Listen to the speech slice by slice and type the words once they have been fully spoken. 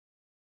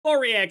All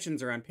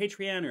reactions are on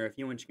Patreon, or if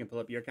you want, you can pull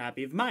up your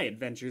copy of My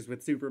Adventures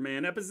with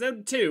Superman,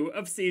 Episode 2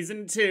 of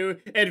Season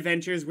 2,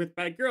 Adventures with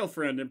My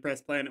Girlfriend, and press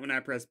play when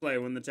I press play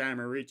when the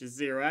timer reaches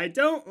 0. I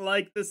don't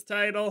like this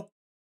title,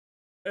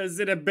 as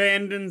it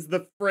abandons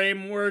the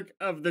framework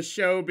of the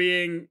show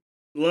being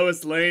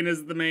Lois Lane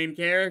as the main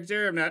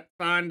character. I'm not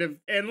fond of,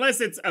 unless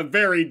it's a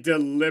very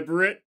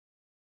deliberate.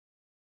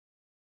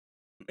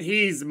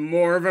 He's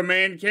more of a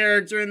main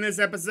character in this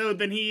episode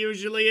than he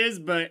usually is,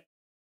 but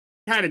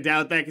kind of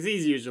doubt that, because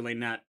he's usually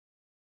not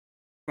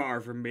far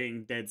from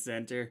being dead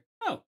center.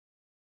 Oh.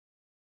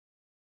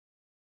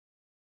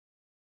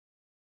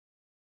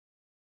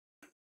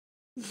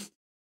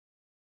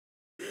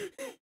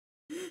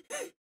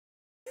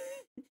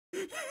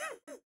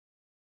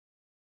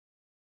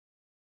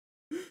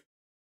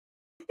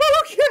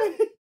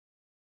 Okay.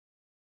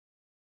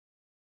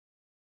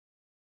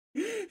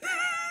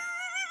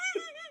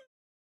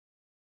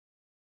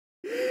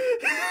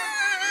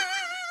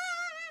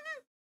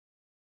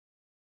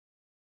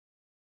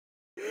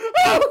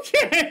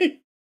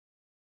 Okay.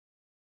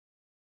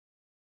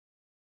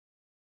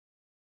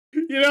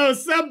 You know,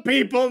 some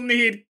people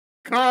need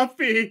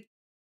coffee.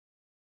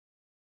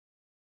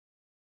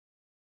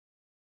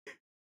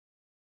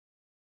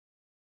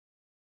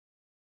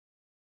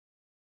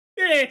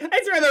 Hey,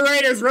 I swear the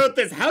writers wrote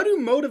this. How do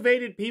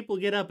motivated people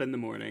get up in the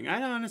morning?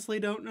 I honestly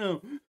don't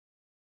know.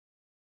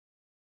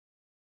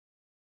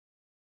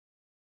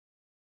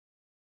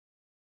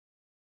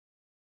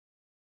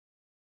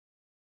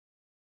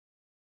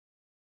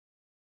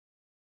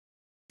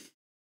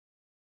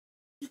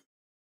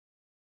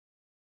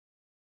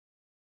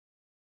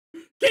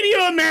 Can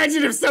you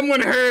imagine if someone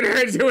heard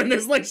her doing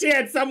this? Like, she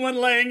had someone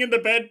laying in the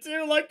bed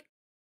too? Like,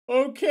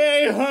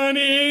 okay,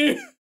 honey.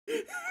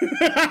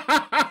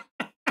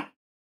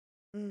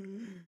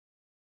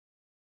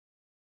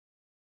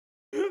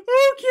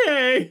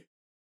 Okay.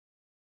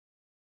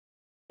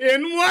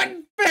 In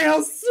one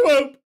fell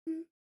swoop,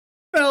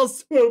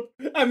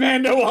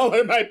 Amanda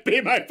Waller might be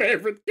my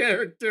favorite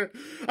character.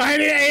 I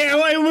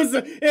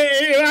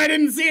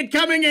didn't see it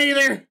coming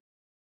either.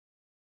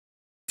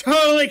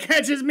 Totally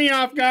catches me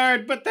off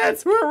guard, but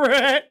that's where we're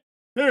at.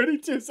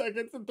 32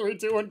 seconds and 3,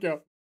 2, 1,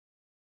 go.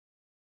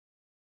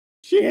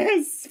 She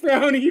has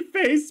frowny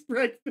face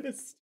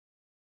breakfast.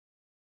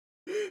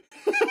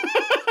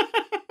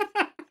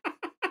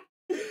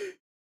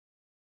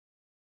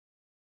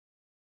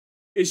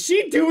 Is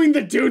she doing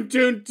the doon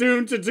doon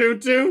doon to doon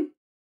doon?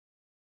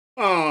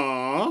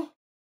 Aww.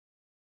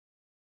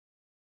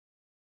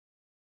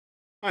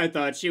 I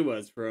thought she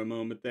was for a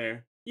moment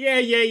there. Yeah,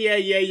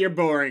 you're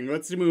boring.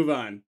 Let's move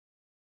on.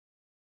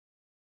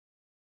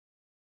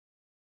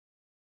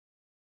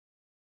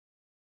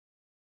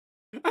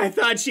 I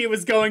thought she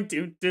was going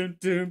doom doom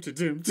doom to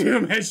doom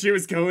doom as she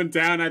was going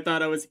down. I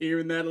thought I was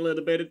hearing that a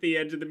little bit at the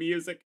edge of the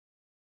music.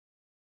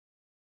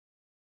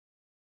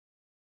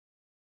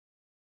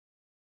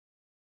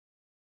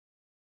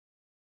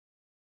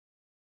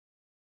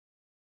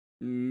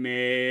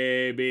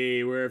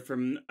 Maybe we're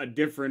from a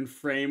different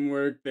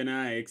framework than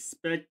I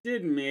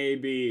expected.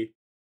 Maybe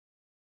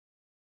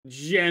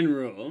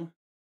General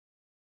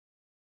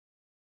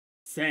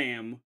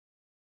Sam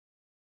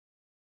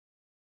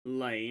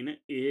Lane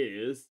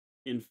is,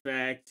 in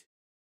fact,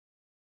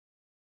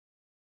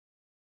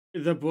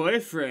 the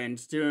boyfriend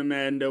to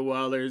Amanda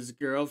Waller's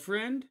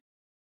girlfriend?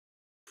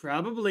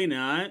 Probably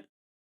not.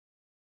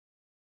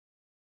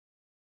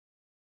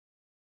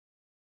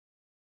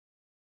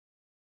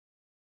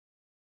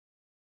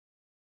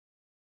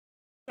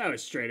 That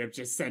was straight up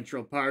just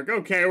Central Park.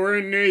 Okay, we're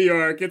in New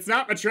York. It's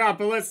not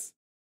Metropolis.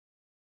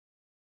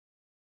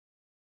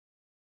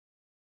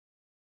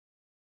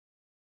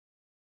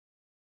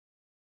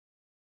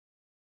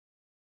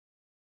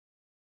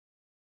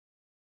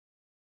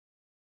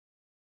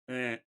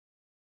 At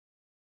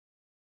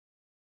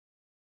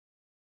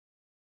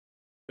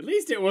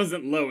least it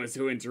wasn't Lois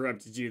who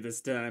interrupted you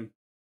this time.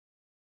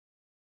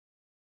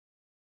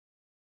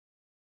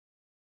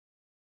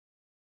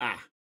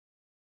 Ah.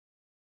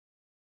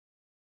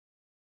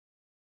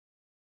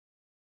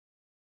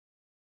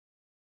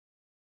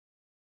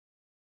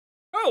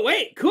 Oh,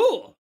 wait,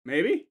 cool.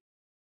 Maybe.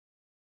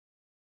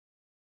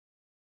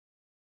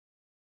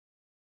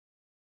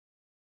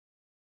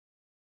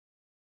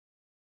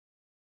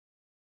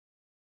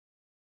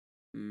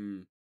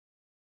 Hmm.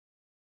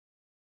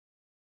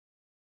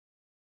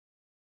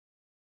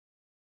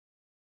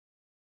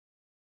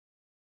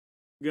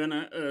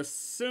 Gonna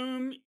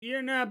assume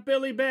you're not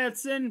Billy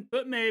Batson,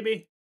 but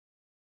maybe.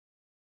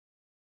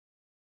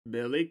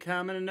 Billy,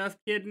 common enough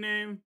kid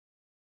name?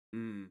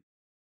 Hmm.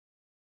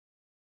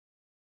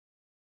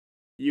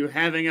 You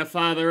having a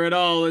father at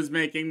all is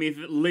making me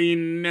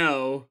lean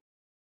no.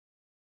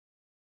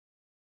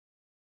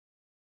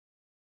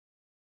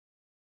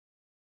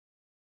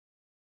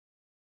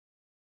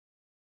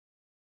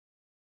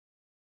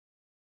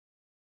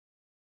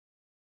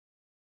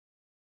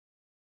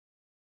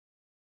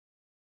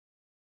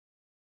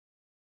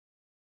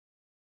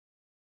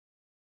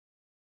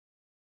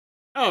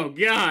 Oh,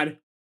 God.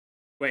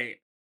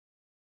 Wait.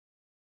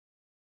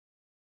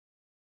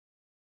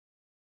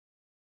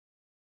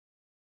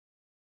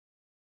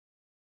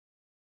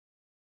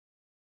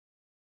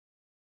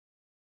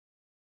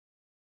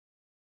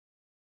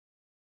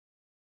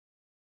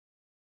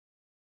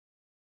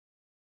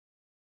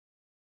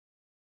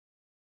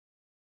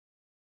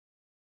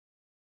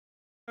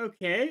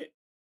 Okay.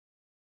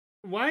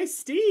 Why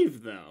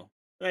Steve, though?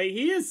 Like,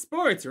 he is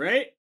sports,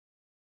 right?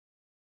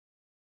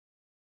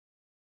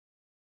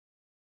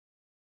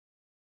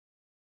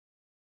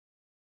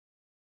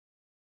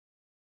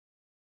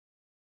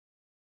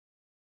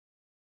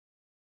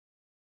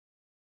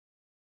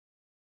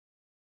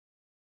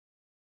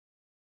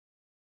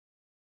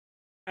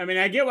 I mean,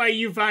 I get why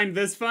you find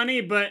this funny,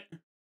 but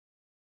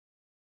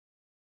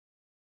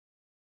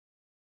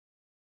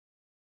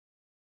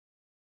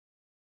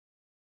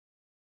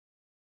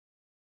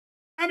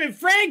I mean,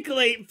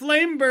 frankly,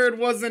 Flamebird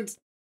wasn't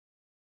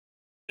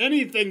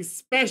anything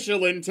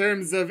special in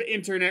terms of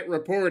internet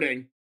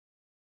reporting.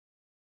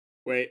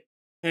 Wait,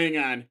 hang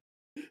on.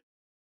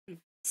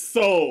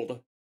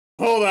 Sold.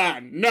 Hold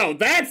on. No,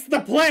 that's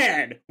the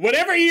plan.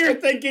 Whatever you're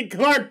thinking,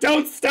 Clark,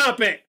 don't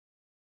stop it.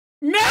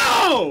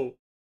 No!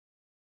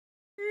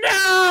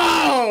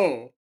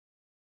 No!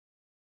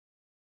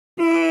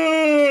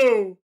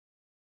 Boo!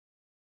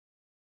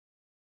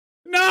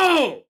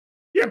 No!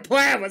 Your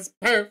plan was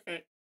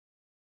perfect.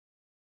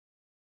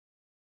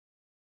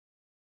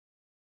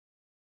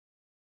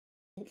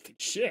 Holy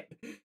shit.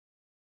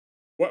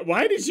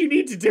 Why did you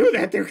need to do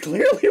that? There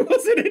clearly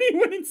wasn't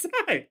anyone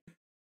inside.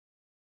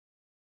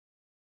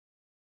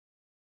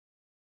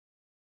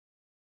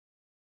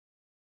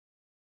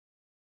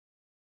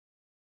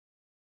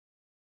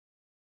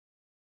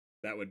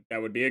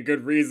 That would be a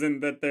good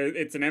reason that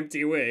it's an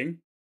empty wing.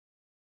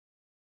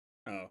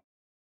 Oh.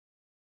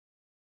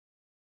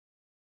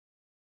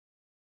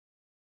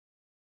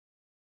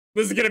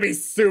 This is gonna be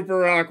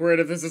super awkward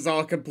if this is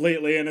all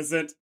completely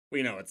innocent.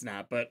 We know it's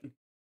not, but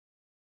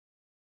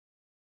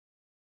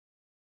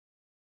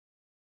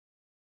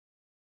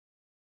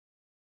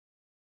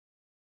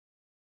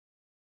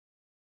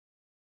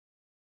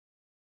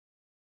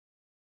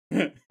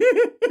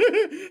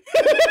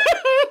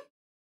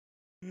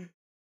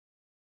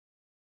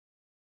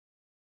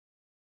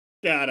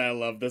God, I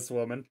love this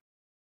woman.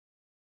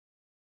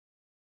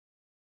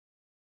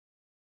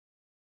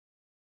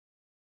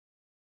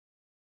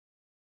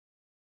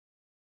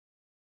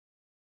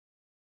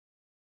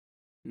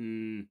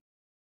 Hmm.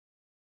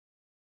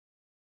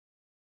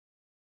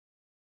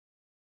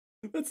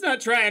 Let's not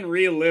try and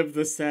relive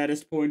the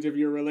saddest point of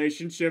your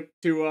relationship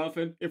too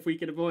often, if we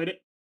can avoid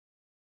it.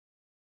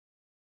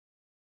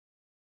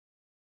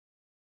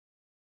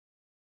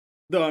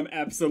 Though I'm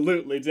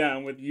absolutely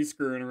down with you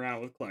screwing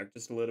around with Clark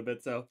just a little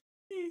bit, so.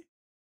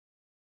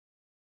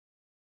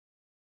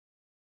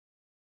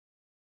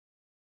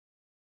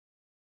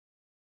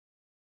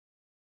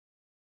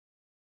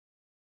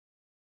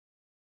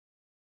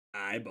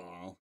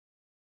 Eyeball.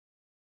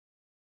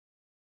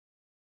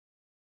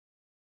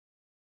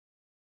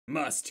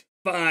 Must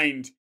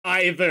find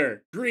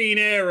either Green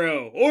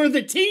Arrow or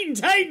the Teen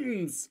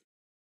Titans!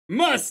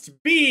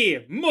 Must be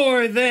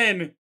more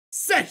than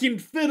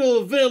second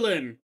fiddle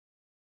villain!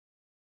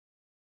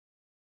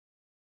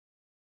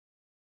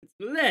 It's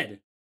lead.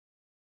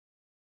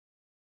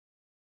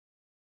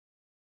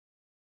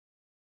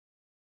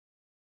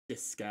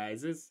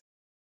 Disguises.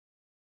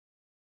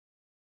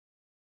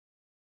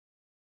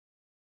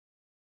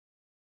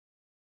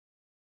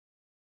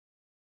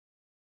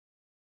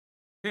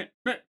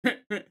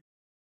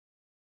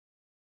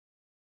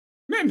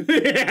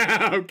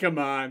 Oh, come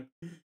on.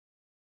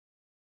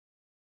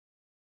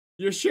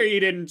 You're sure you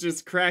didn't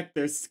just crack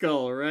their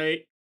skull,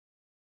 right?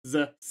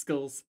 The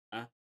skulls.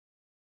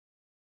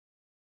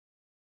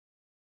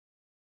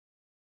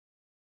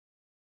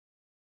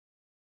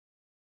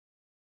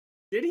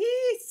 Did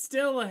he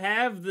still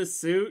have the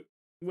suit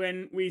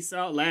when we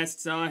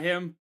last saw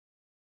him?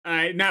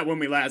 Not when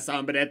we last saw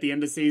him, but at the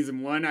end of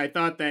season 1. I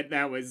thought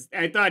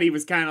I thought he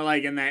was kind of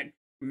like in that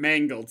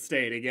mangled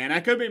state again.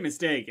 I could be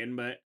mistaken,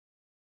 but.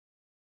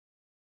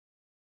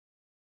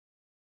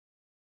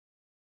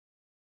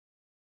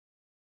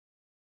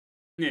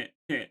 He's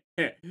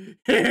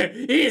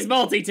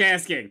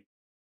multitasking.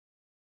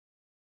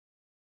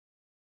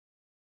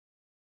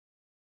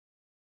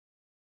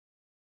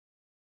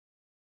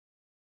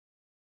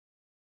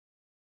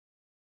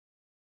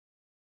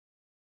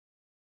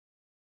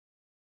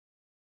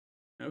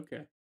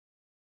 Okay.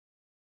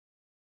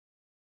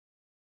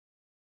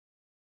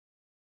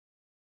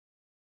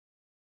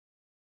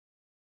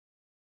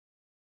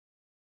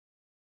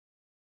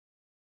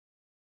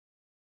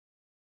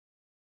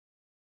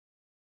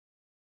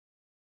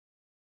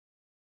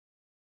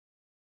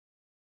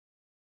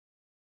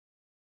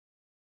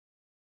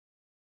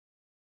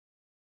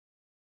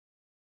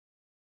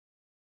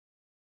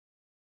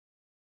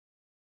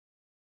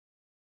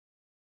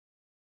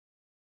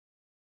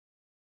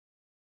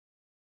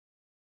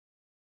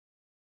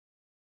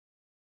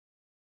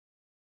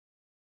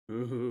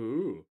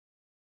 Ooh.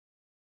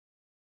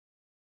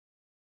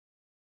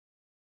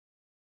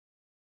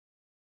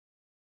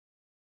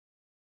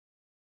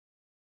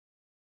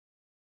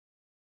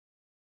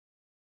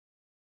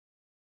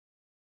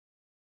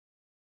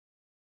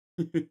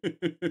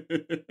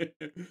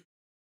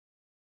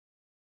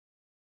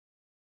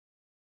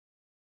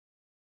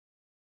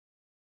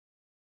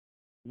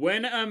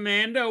 When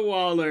Amanda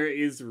Waller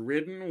is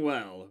written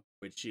well,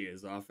 which she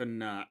is often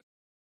not,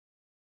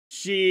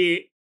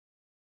 she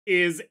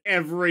is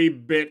every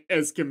bit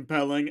as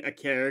compelling a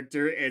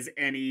character as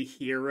any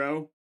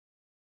hero.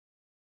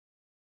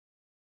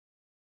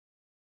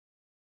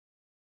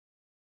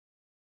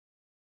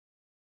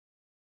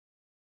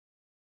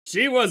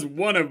 She was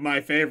one of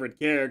my favorite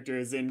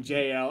characters in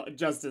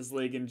Justice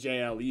League and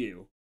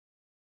JLU.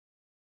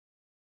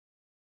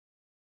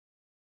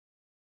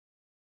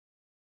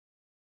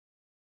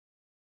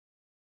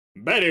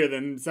 Better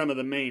than some of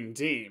the main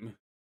team.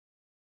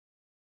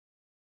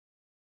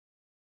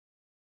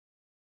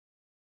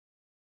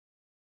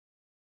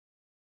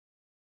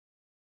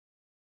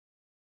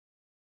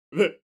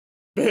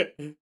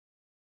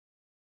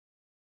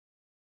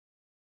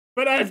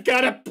 But I've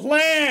got a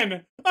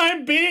plan!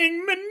 I'm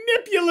being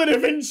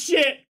manipulative and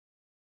shit!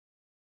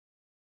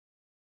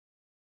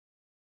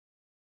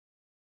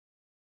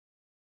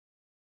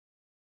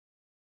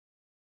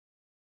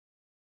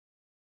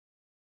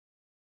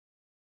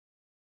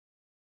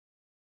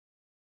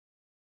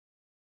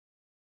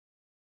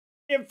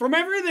 From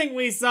everything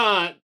we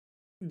saw,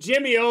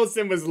 Jimmy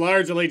Olsen was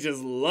largely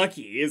just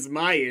lucky, is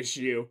my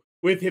issue,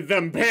 with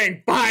them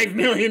paying $5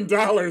 million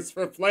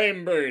for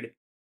Flamebird.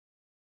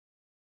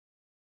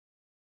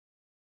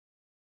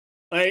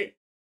 Like,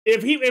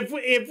 if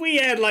we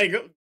had, like,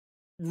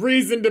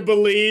 reason to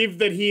believe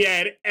that he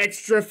had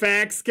extra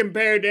facts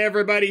compared to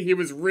everybody, he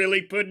was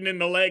really putting in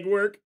the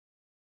legwork.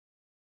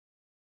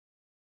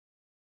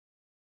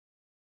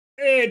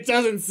 It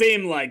doesn't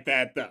seem like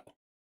that, though.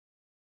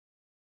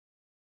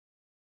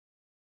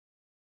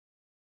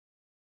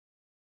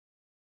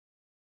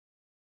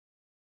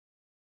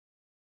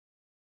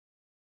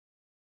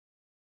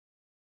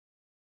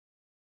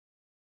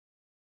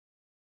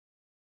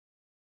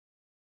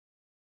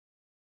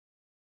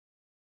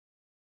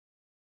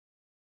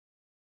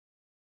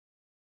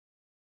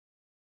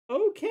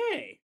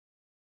 Okay.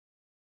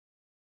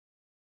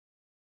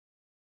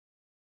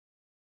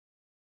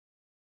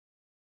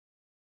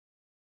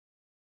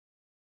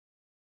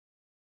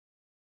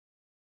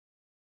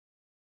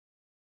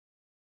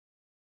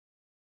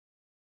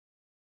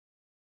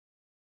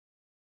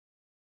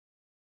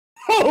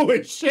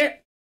 Holy shit!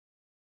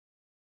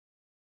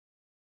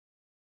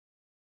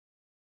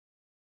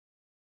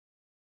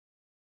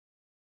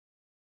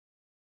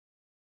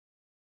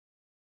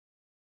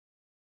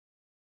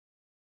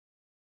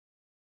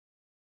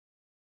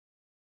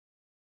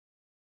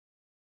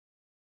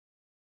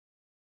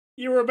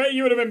 You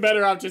would have been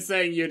better off just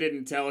saying you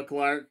didn't tell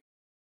Clark.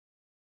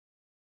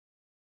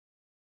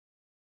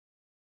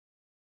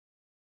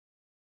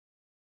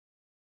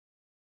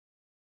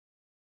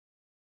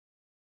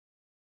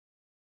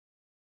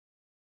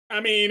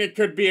 I mean, it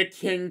could be a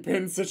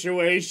kingpin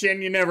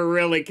situation. You're never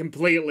really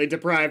completely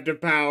deprived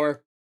of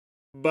power.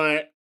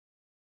 But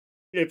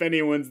if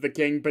anyone's the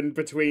kingpin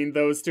between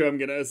those two, I'm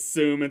gonna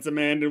assume it's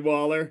Amanda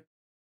Waller.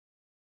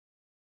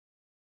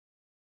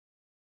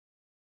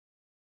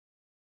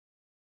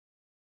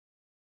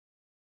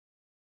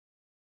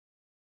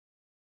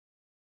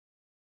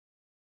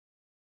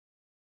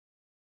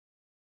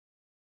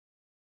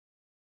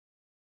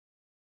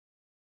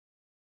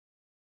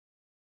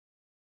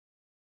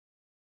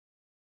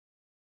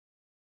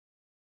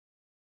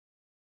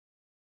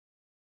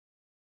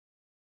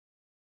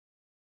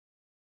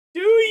 Do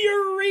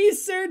your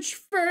research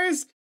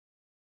first.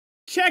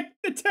 Check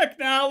the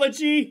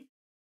technology.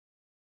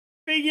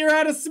 Figure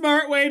out a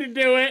smart way to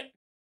do it.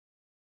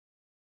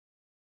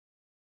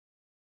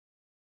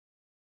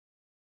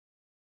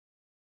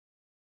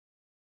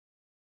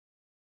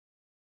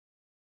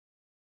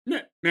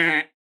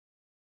 Nah.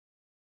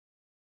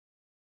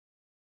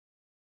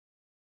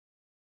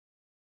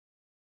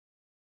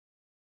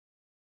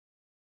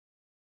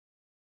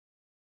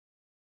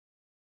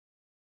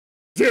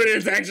 Dude,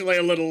 it's actually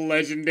a little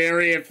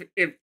legendary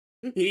if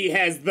he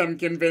has them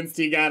convinced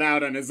he got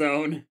out on his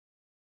own.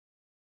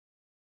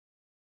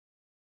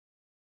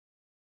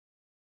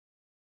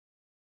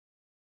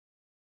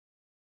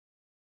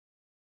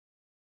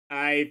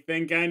 I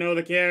think I know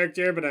the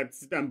character, but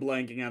I'm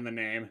blanking on the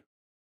name.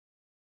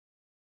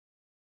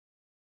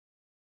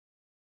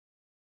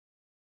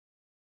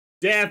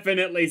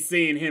 Definitely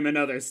seen him in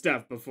other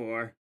stuff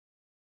before.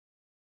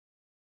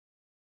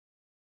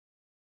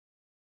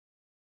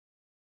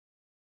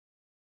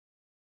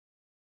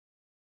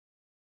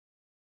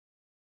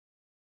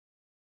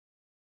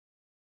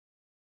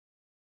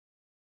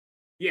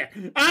 Yeah,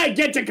 I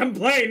get to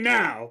complain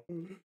now!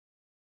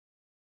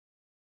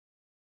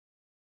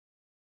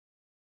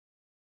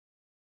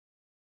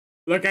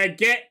 Look, I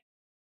get...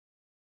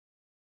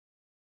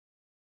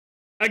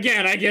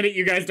 Again, I get it,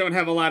 you guys don't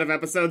have a lot of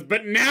episodes,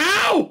 but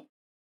now?!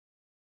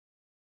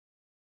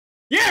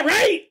 Yeah,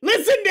 right?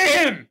 Listen to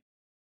him!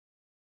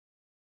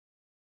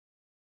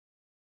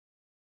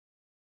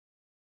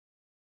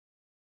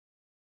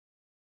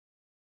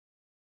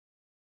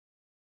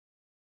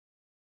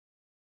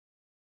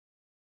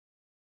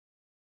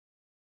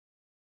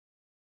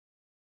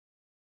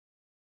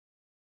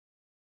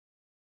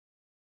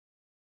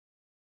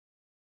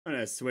 I'm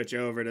gonna switch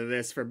over to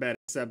this for better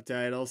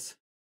subtitles.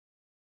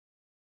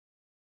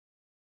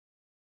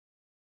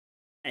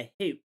 I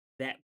hope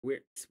that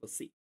works. We'll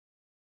see.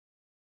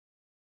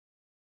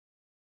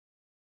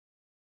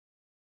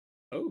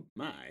 Oh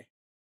my.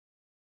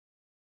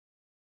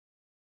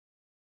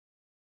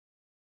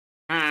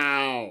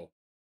 How?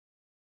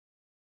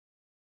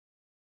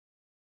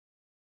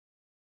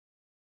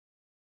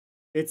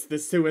 It's the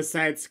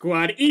Suicide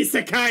Squad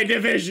Isekai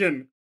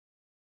Division!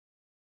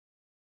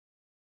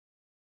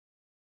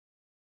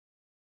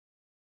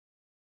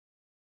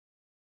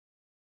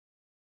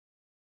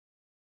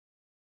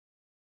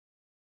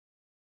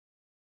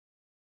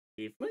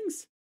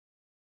 Tieflings?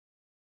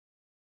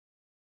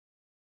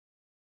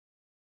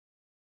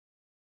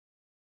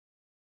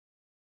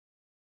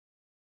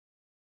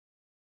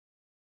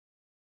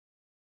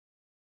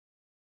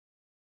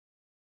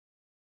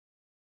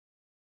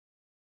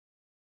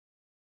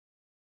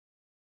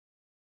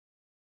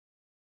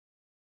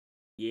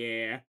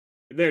 Yeah.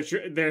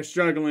 They're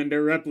struggling to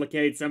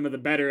replicate some of the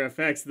better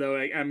effects, though,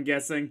 I'm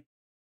guessing.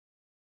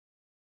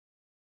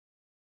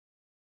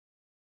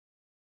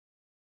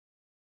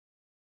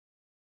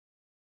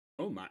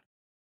 Oh my.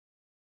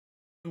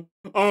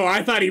 Oh,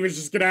 I thought he was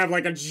just gonna have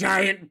like a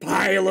giant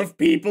pile of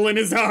people in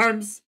his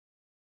arms.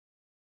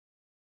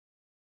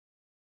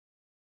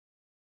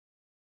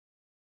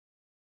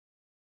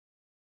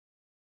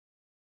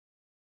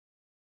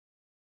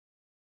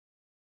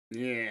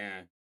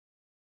 Yeah.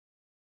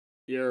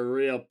 You're a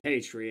real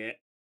patriot.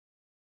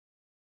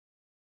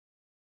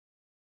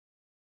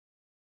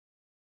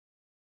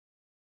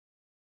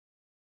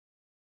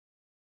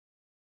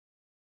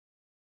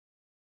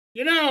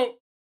 You know,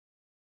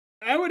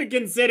 I would have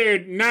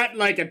considered not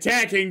like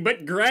attacking,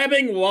 but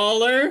grabbing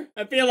Waller.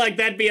 I feel like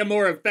that'd be a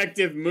more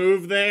effective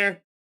move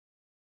there.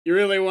 You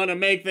really want to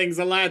make things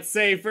a lot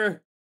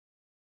safer.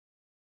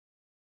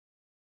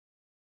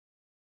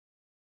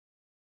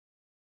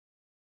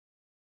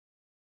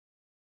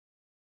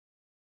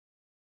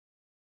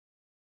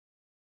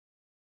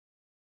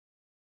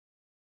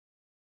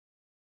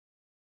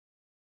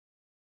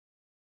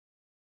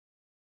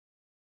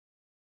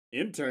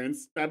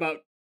 Interns? How about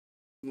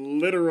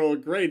literal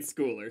grade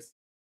schoolers?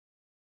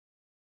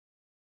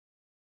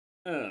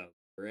 Oh,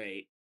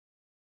 great.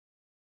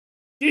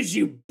 Did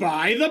you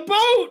buy the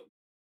boat?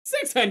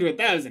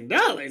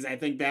 $600,000, I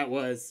think that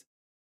was.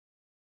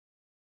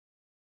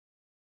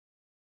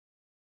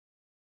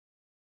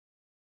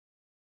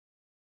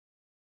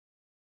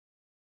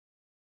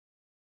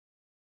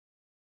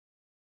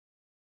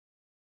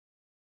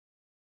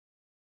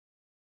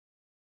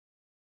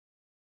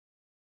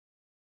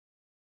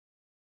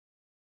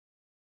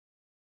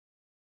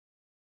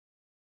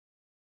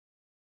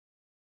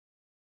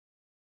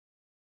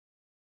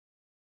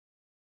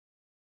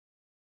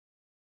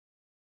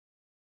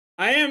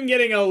 I am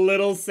getting a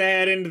little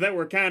saddened that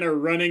we're kind of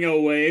running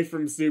away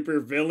from super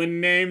villain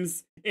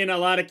names in a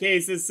lot of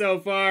cases so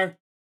far.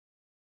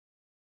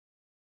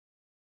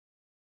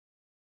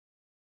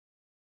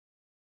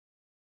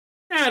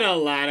 Not a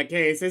lot of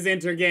cases,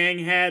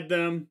 Intergang had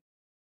them.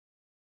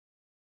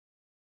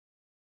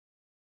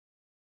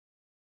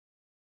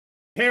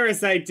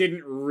 Parasite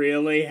didn't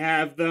really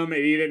have them,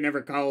 and he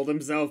never called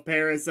himself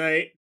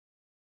Parasite.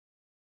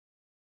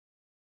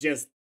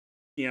 Just,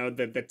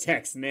 the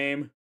text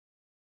name.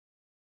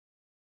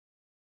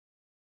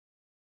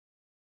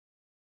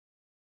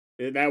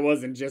 That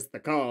wasn't just the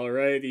call,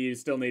 right? You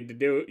still need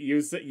to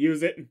use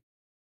it.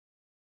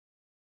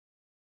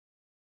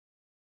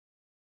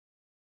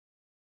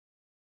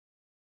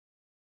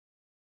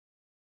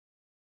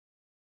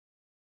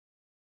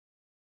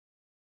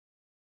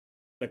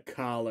 The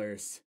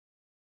collars.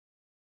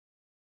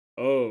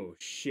 Oh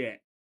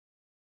shit.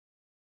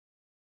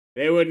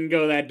 They wouldn't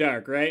go that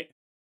dark, right?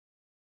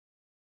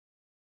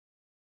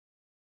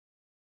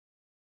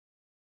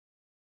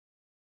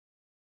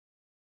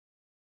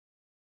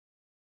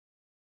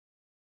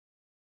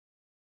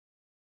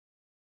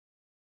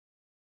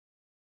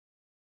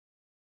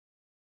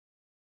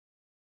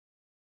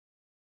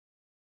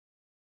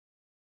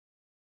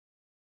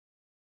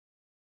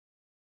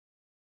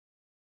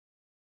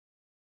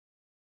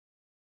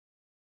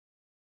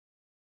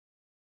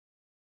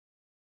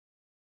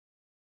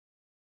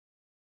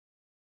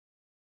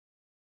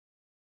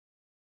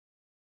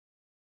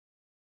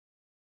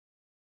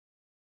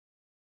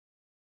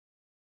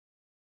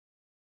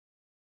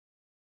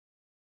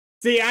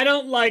 See, I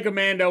don't like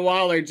Amanda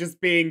Waller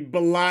just being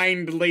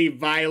blindly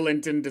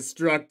violent and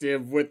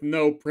destructive with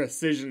no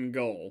precision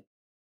goal.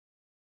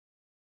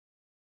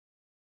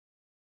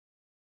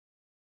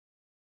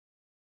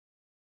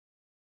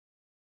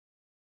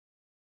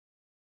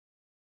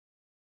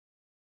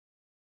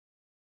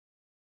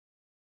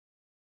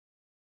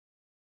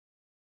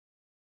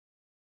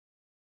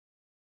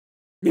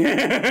 Damn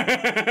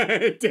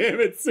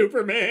it,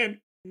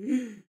 Superman.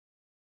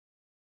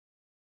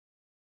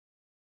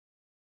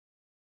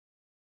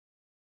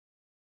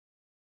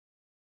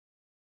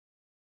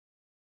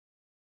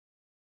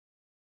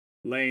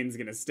 Lane's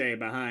gonna stay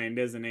behind,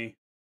 isn't he?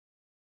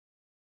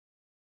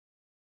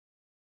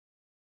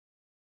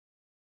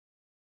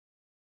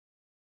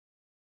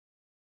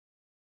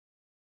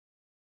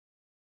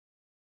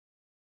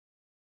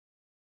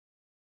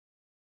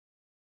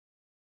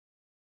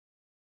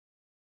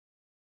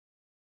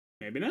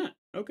 Maybe not.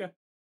 Okay.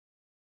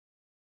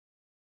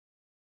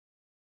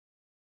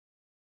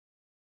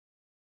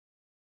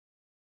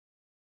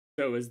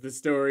 So is the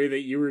story that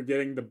you were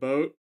getting the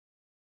boat?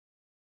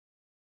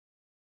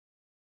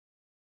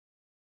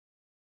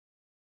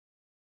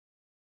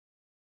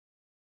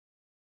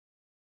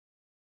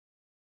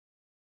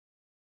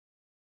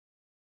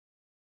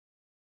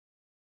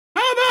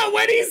 How about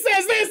when he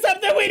says there's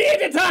something we need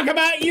to talk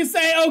about, you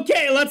say,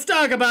 okay, let's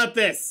talk about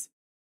this?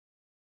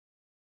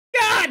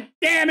 God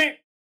damn it!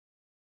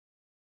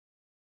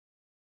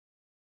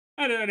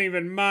 I don't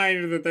even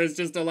mind that there's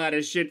just a lot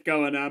of shit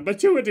going on, but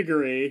to a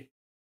degree.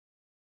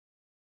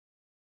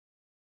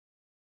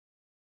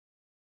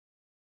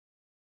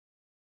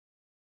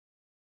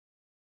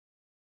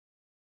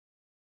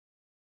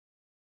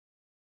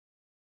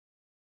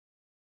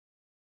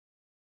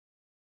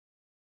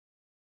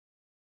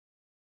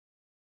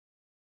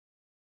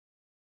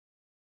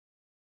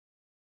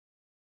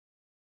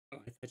 Oh,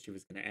 I thought she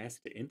was gonna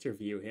ask to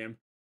interview him.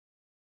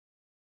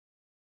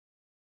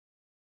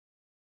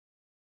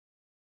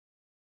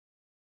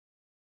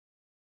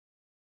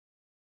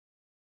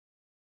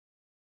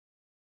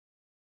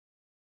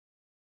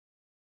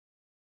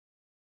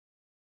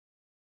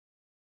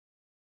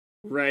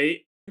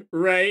 Right?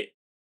 Right?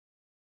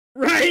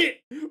 Right?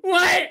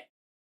 What?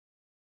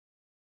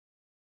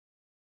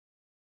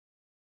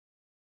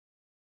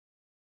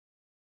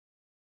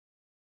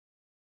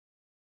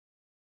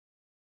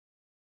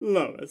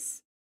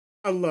 Lois,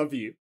 I love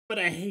you, but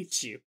I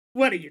hate you.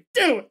 What are you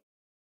doing?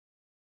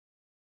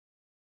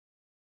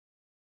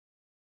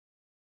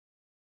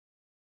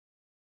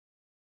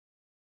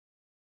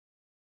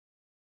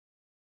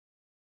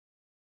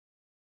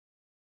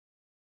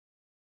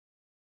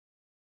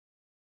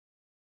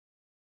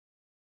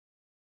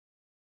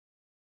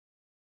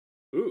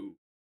 Ooh,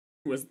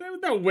 was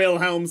that the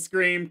Wilhelm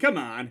scream? Come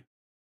on.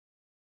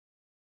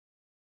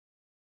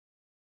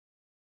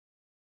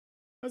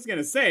 I was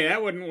gonna say,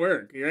 that wouldn't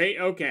work, right?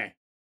 Okay.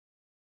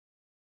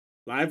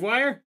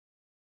 Livewire?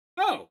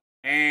 Oh,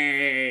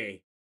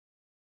 hey.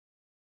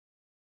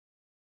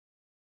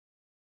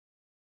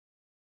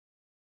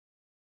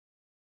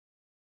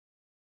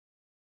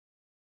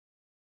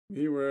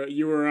 You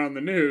were on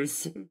the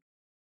news.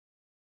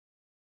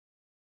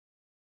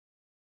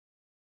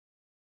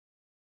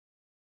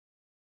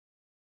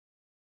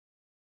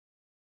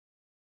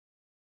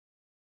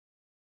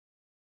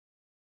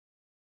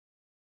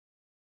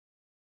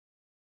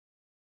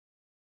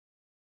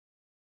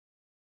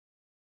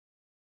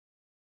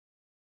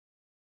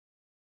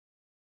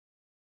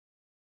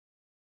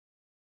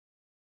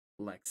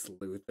 Lex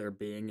Luthor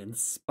being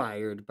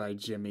inspired by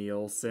Jimmy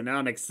Olsen.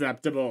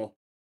 Unacceptable.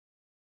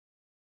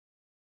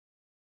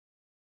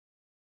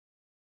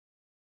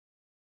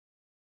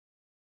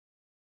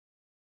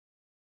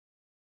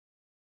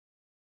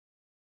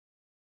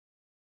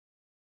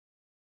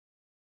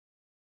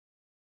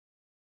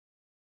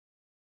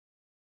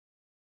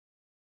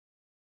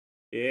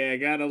 Yeah,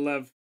 gotta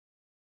love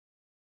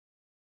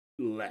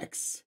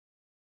Lex.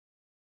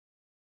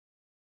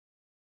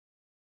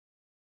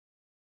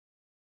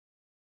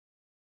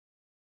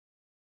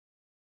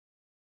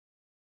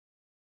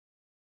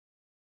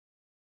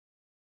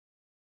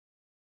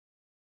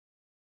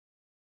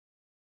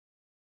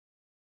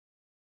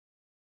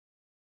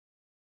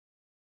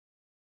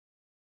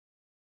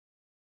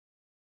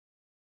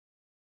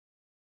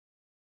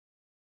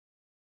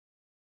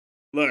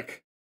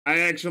 Look, I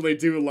actually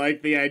do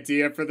like the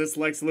idea for this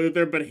Lex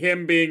Luthor, but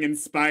him being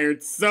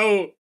inspired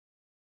so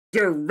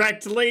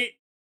directly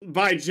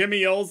by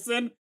Jimmy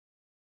Olsen,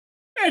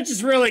 that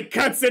just really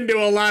cuts into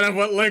a lot of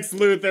what Lex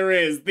Luthor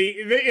is.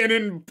 An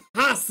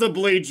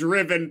impossibly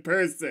driven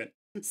person.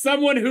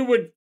 Someone who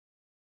would,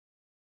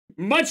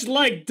 much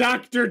like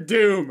Doctor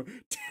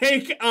Doom,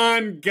 take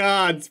on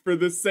gods for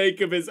the sake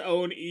of his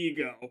own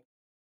ego.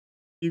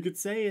 You could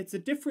say it's a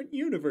different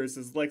universe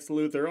as Lex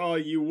Luthor all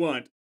you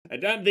want.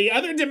 And the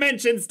other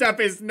dimension stuff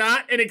is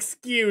not an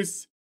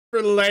excuse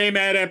for lame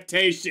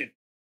adaptation.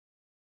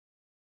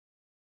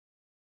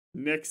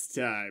 Next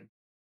time.